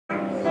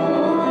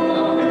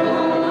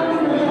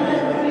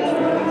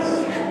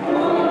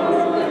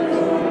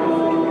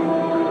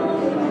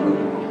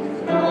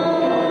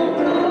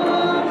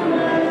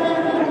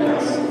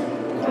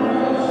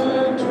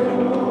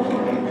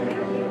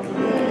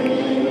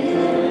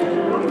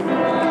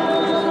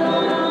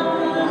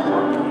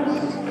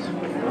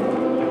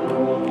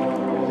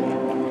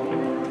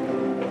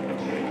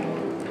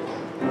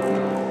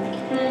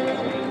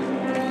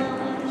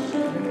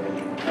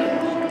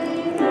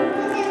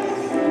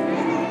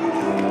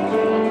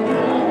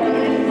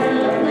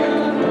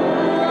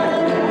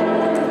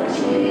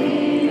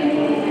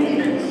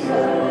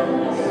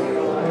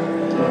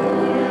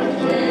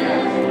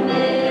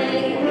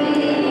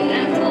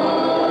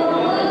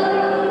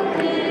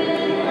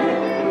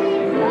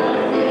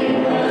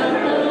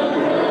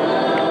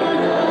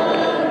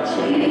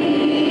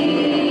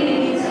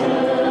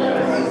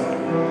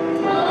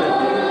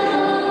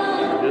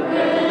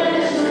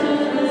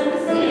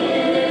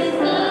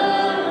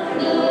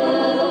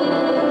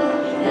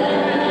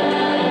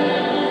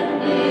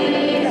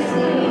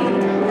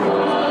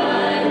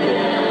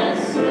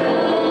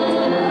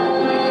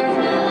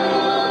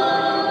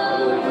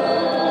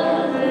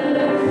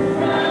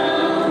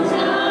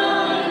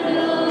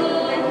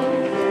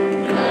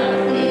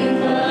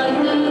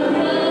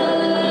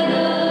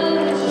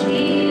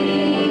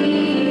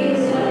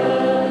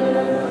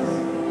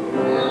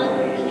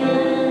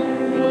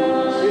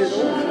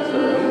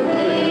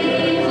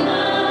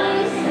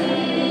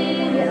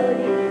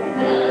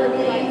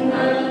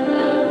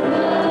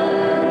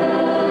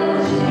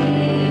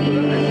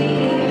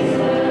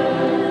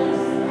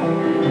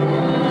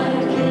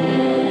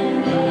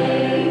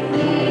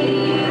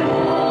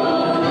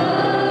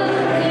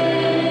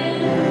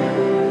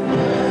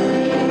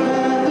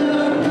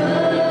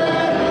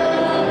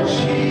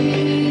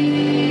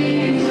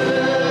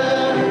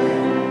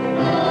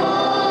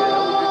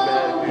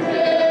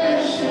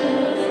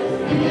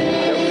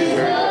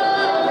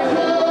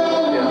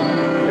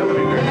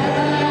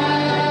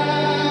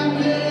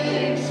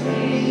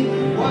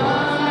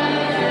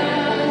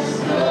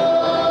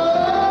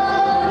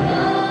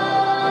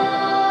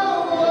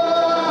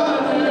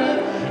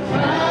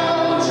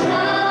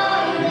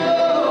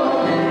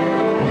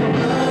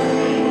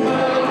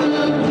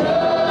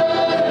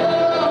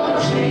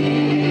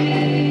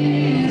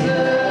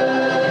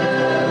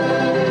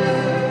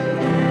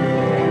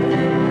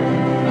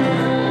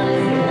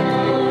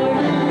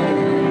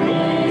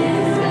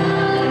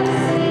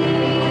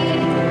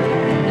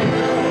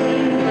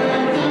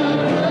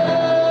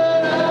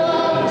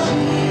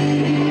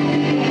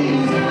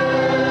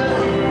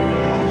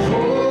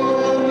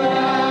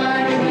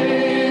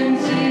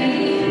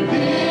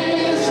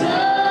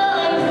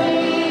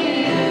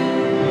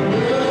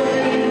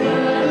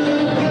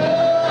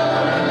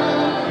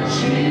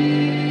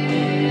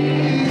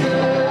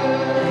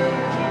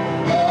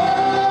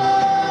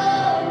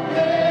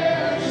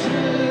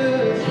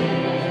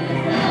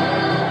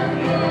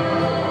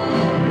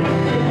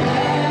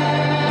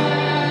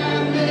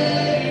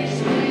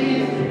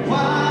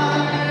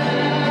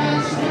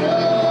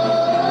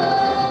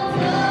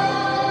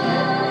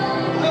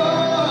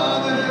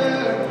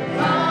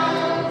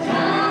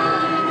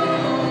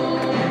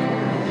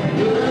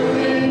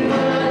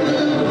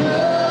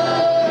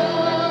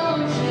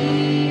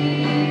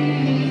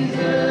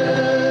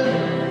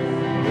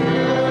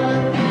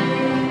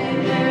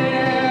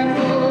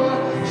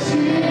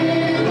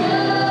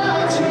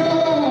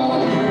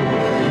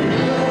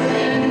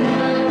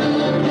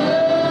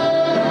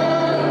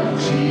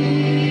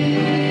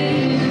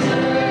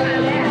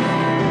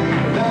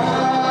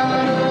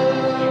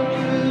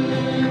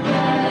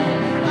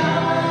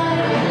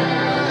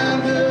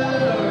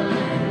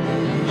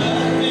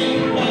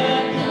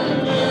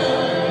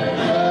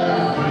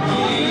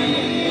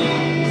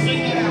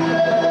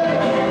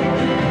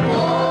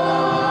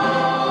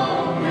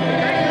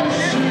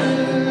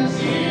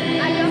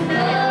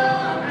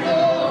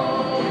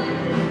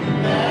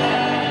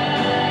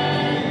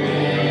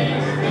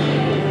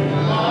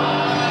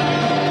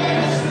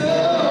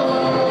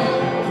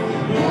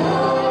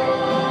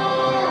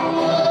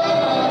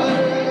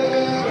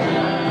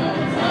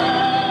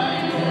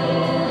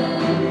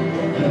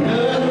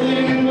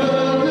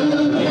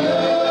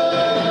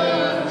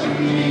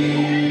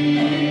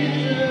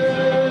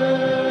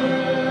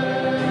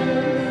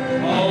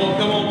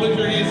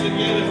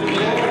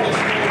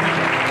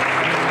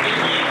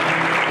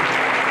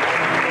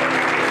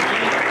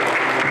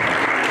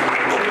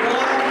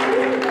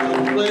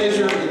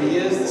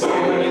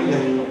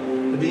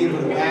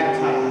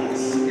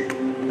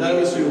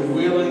those who are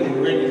willing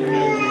and ready to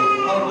make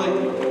a public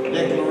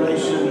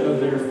declaration of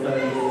their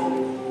faith.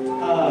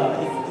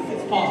 If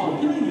it's possible,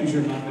 can you use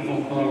your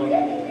microphone, Carly?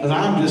 Because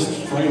I'm just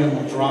afraid I'm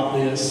going to drop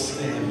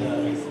this. And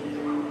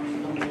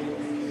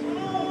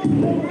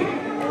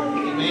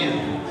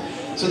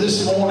amen. So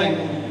this morning,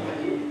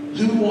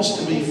 who wants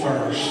to be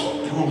first?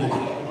 Come on, Lydia.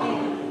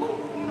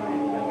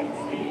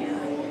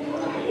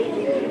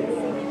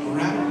 All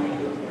right.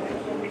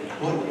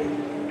 What?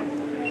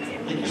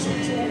 Take your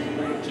seat.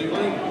 Too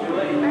late.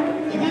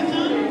 You got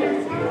time?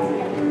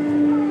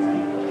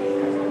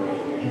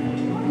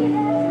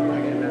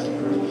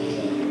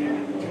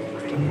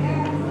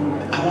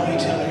 I want you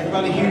to tell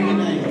everybody here your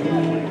name.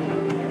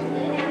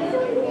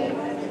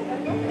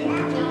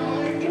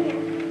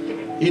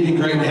 It'd be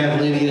great to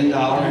have Lydia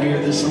Dollar here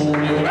this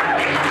morning.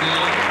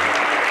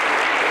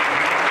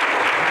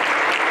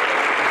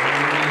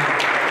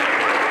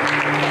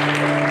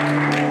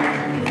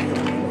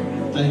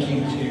 Thank you,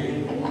 Terry.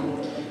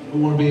 We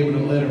want to be able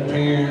to let our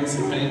parents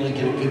and family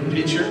get a good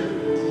picture.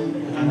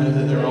 And I know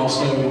that they're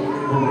also,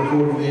 we're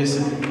recording this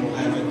and we'll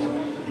have it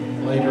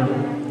later.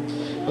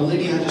 But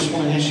Lydia, I just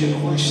want to ask you a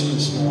question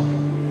this morning.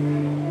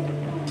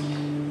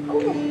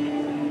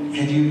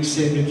 Have you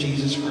accepted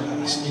Jesus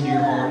Christ into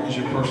your heart as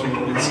your personal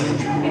Lord and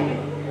Savior?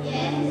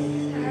 Yes.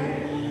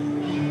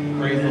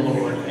 Praise the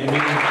Lord.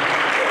 Amen.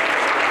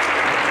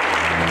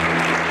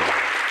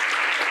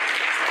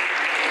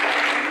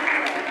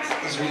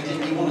 Is there anything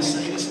you want to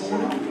say this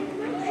morning?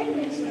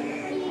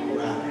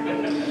 Right.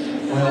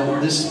 Well,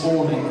 this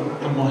morning,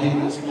 I'm going to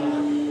hand this mic.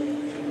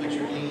 Put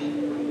your hand.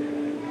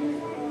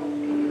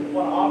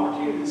 What an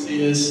opportunity this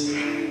is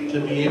to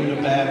be able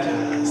to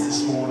baptize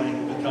this morning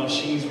because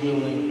she's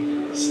willing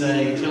to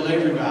say, tell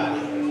everybody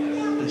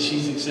that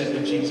she's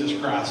accepted Jesus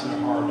Christ in her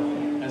heart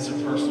as her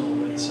personal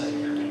Lord and Savior.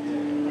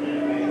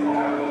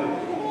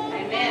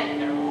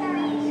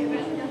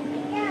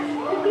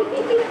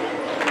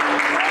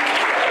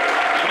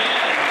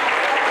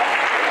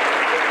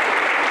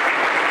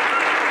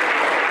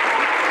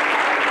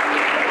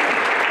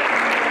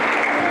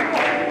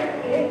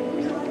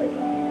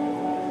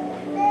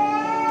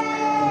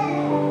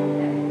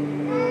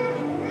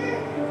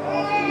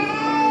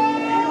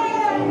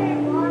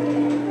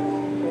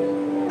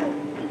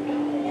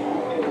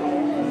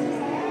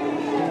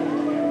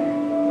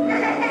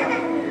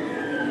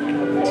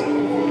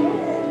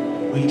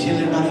 Will you tell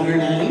everybody your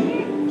name?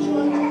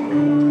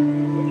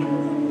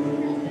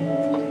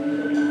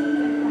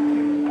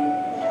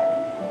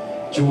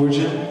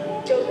 Georgia,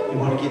 you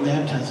want to get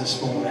baptized this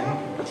morning. And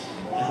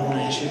I want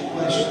to ask you a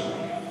question.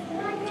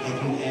 Have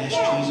you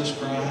asked Jesus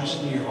Christ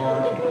in your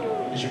heart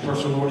as your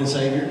personal Lord and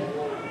Savior?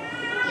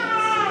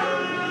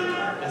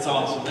 That's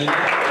awesome. Thank you.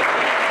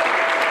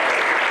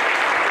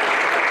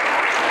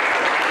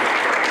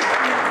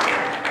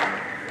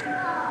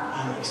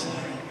 I'm excited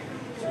for you.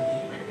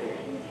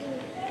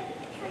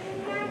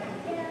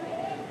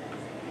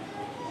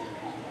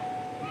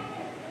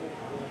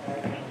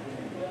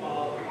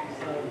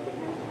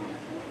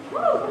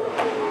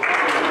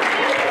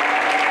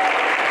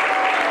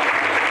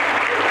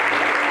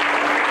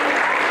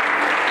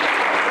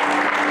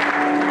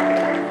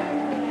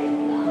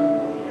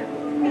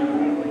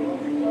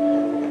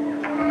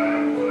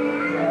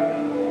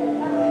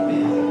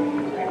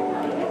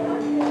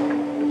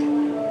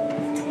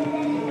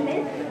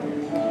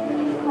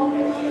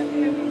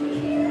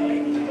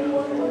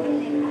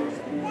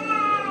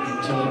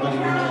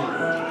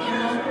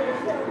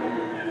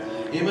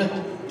 Emma,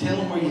 tell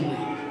them where you live.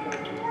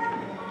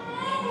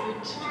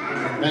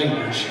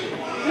 Bainbridge.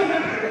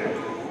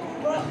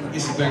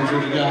 It's the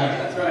Bainbridge of God.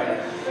 That's right.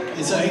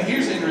 And so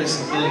here's the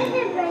interesting thing.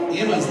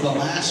 Emma's the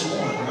last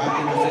one, right,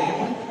 in the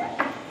family?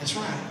 That's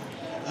right.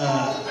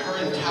 Her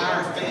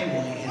entire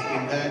family has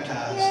been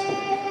baptized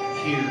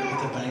here at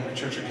the Bainbridge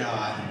Church of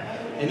God.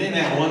 And isn't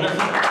that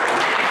wonderful?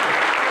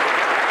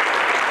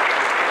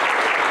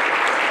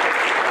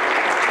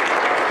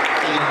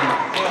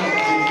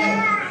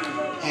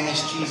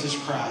 Ask Jesus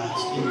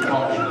Christ in your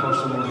heart and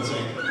personal Lord and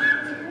Savior.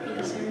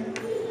 Yes, sir.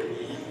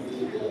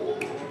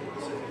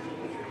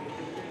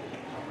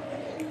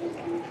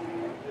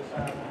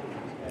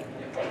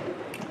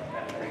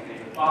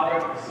 Father,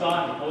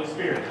 Son, and Holy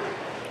Spirit.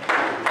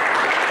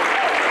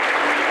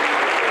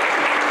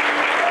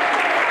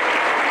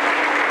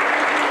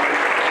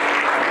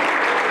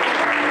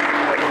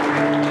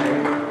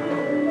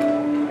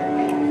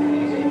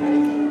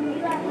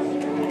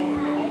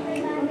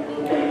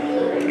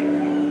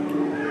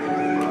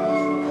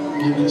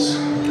 Yes.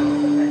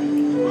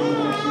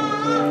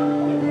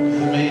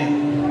 Amen.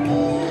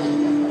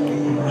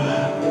 All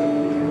right.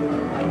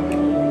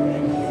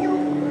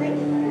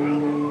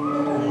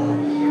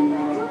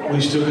 We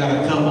still got a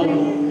couple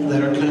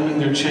that are coming.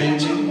 They're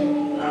changing.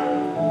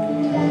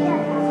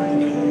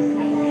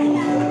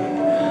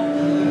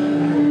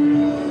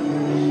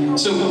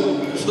 So,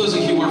 for those of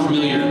you who aren't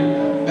familiar,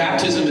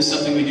 baptism is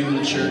something we do in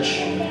the church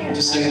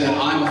to say that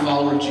I'm a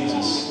follower of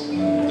Jesus,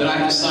 that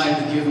I've decided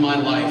to give my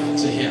life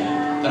to Him,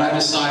 that I've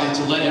decided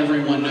to let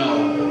everyone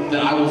know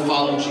that I will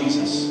follow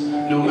Jesus,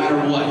 no matter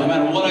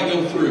what I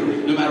go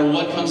through, no matter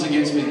what comes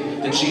against me,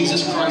 that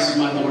Jesus Christ is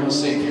my Lord and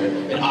Savior,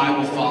 and I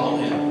will follow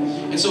Him.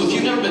 And so if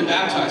you've never been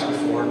baptized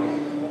before,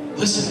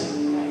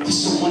 listen,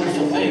 this is a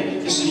wonderful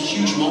thing. This is a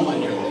huge moment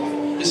in your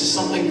life. This is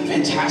something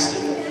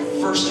fantastic.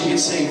 First you get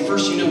saved,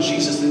 first you know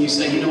Jesus, then you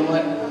say, you know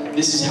what?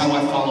 This is how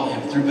I follow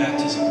Him, through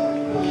baptism.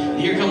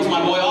 And here comes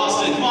my boy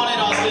Austin. Come on in,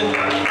 Austin.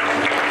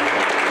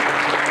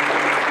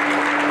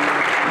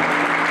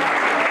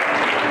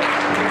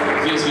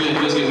 Feels good,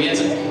 feels good.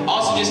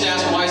 Austin just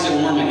asked, why is it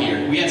warm in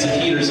here? We had some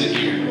heaters in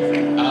here.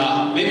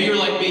 Maybe you were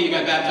like me, you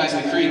got baptized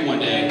in the creek one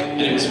day,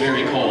 and it was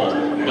very cold.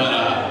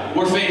 But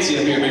we're fancy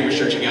up here at Baby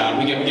Church of God.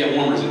 We get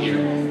warmers in here.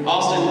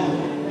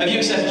 Austin, have you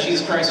accepted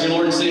Jesus Christ as your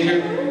Lord and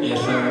Savior? Yes,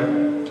 sir.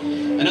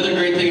 Another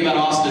great thing about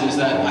Austin is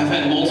that I've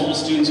had multiple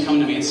students come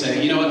to me and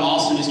say, you know what,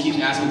 Austin just keeps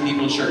asking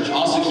people to church.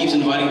 Austin keeps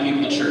inviting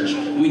people to church.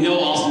 We know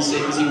Austin's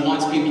saved because he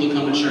wants people to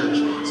come to church.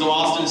 So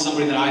Austin is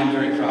somebody that I am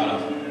very proud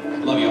of.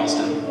 Love you,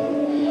 Austin.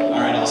 All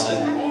right,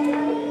 Austin.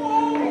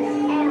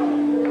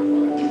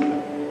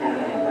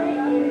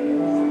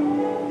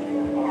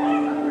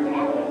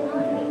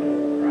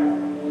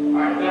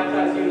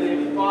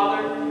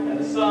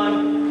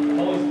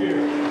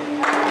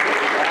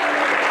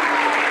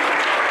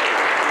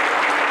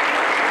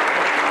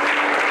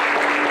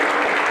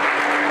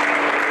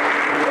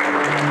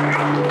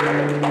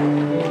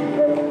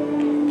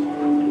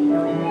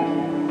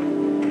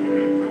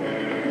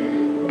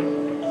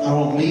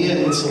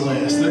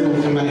 Celeste, they're going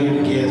to come out here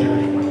together.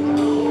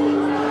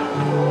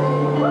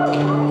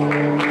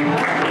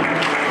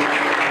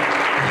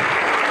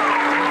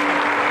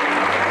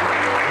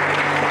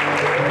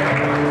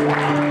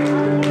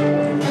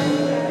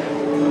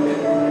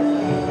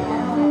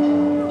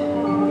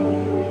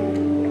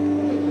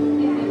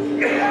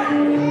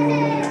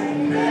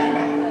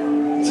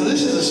 So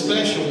this is a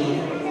special one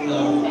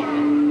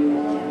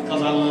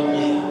because I love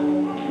Mia.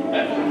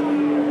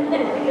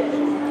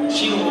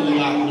 She don't really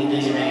like me, do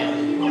you, man?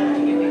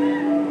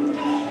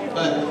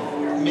 But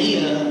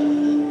Mia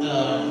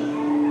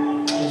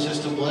is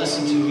just a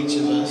blessing to each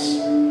of us,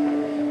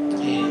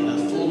 and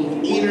full of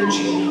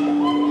energy,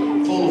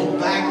 full of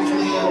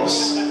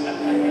backflips,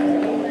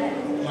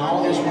 and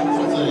all those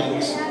wonderful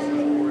things.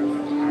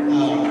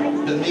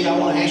 But Mia, I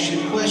want to ask you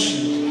a question.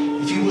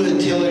 If you would,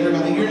 tell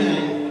everybody your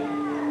name.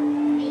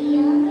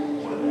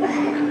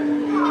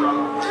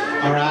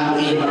 All right,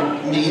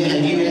 and Mia,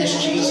 have you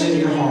asked Jesus in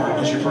your heart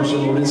as your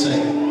personal Lord and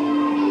Savior?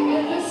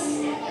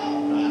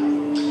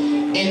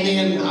 And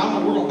then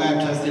we're going to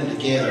baptize them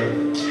together.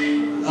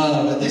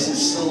 But this is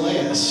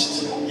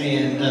Celeste.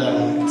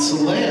 And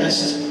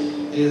Celeste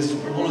is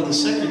one of the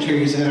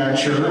secretaries at our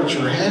church,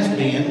 or has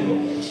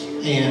been.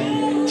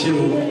 And to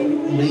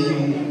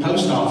leading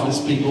post office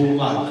people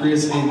like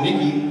Chris and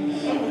Nikki,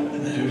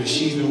 who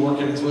she's been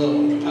working as well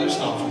with the post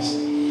office.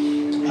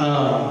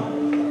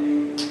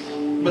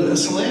 But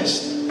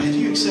Celeste, have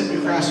you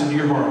accepted Christ into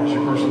your heart as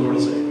your personal Lord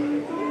and Savior?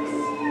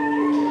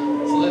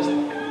 Celeste?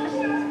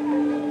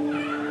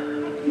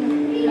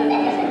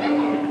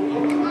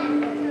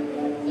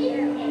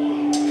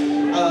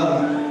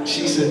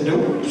 She said,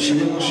 nope, she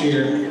wouldn't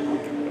share.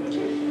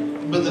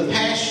 But the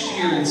past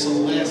year in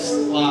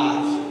Celeste's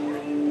life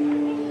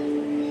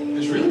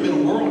has really been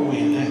a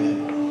whirlwind,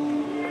 hasn't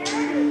it?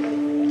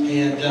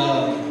 And, I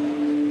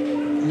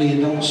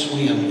mean, don't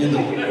swim in the...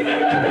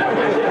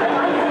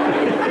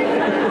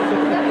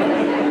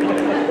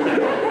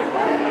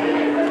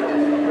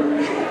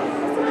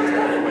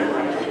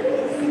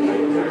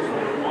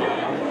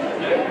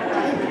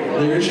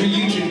 There's your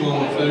YouTube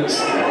moment, folks.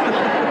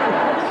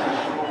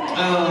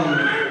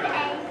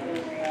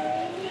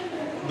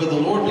 But the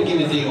Lord began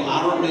to deal.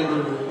 I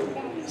remember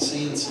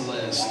seeing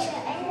Celeste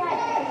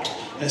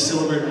at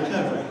Celebrate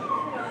Recovery.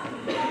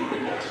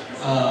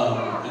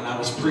 And I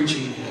was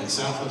preaching at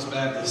Southwest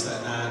Baptist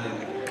that night,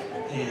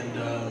 and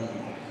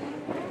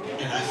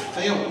I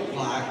felt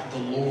like the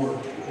Lord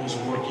was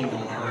working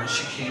on her as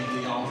she came to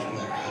the altar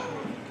that night.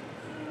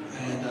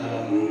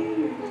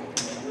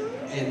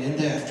 And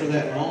after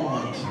that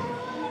moment,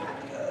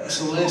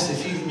 Celeste,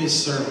 if you've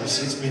missed service,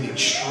 it's been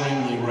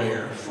extremely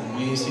rare, from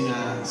Wednesday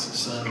nights to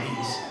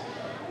Sundays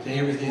to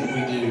everything that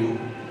we do.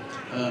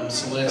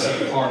 Celeste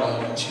is a part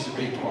of it, and she's a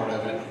big part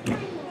of it.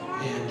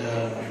 And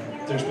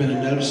there's been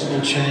a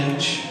noticeable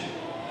change,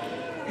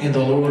 and the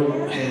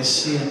Lord has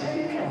sent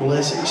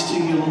blessings to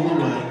you along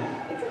the way.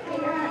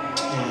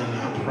 And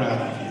I'm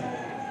proud of you,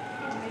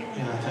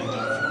 and I thank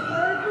God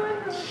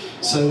for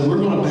you. So we're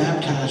going to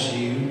baptize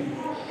you,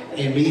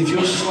 and if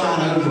you'll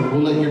slide over,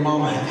 we'll let your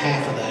mama have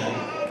half of that.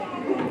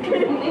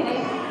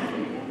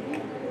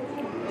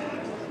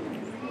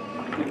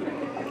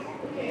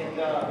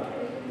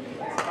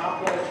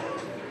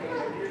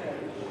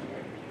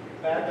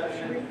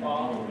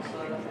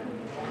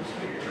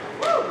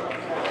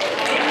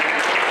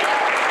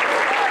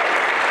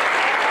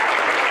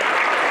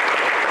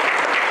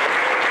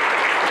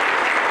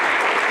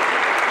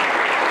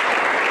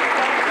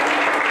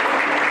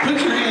 Put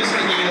your hands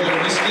together.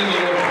 Let's give the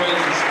Lord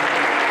praises.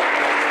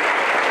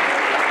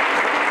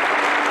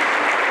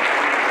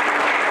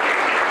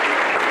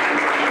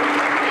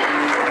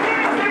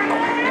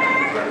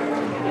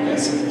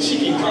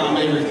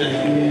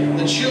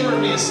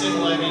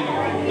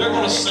 they're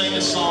going to sing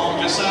a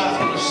song. Josiah's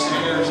going to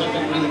share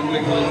something really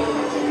quickly.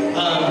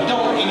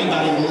 Don't want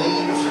anybody to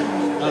leave.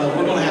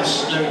 We're going to have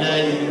snow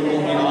day, and we're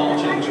going to get all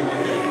children.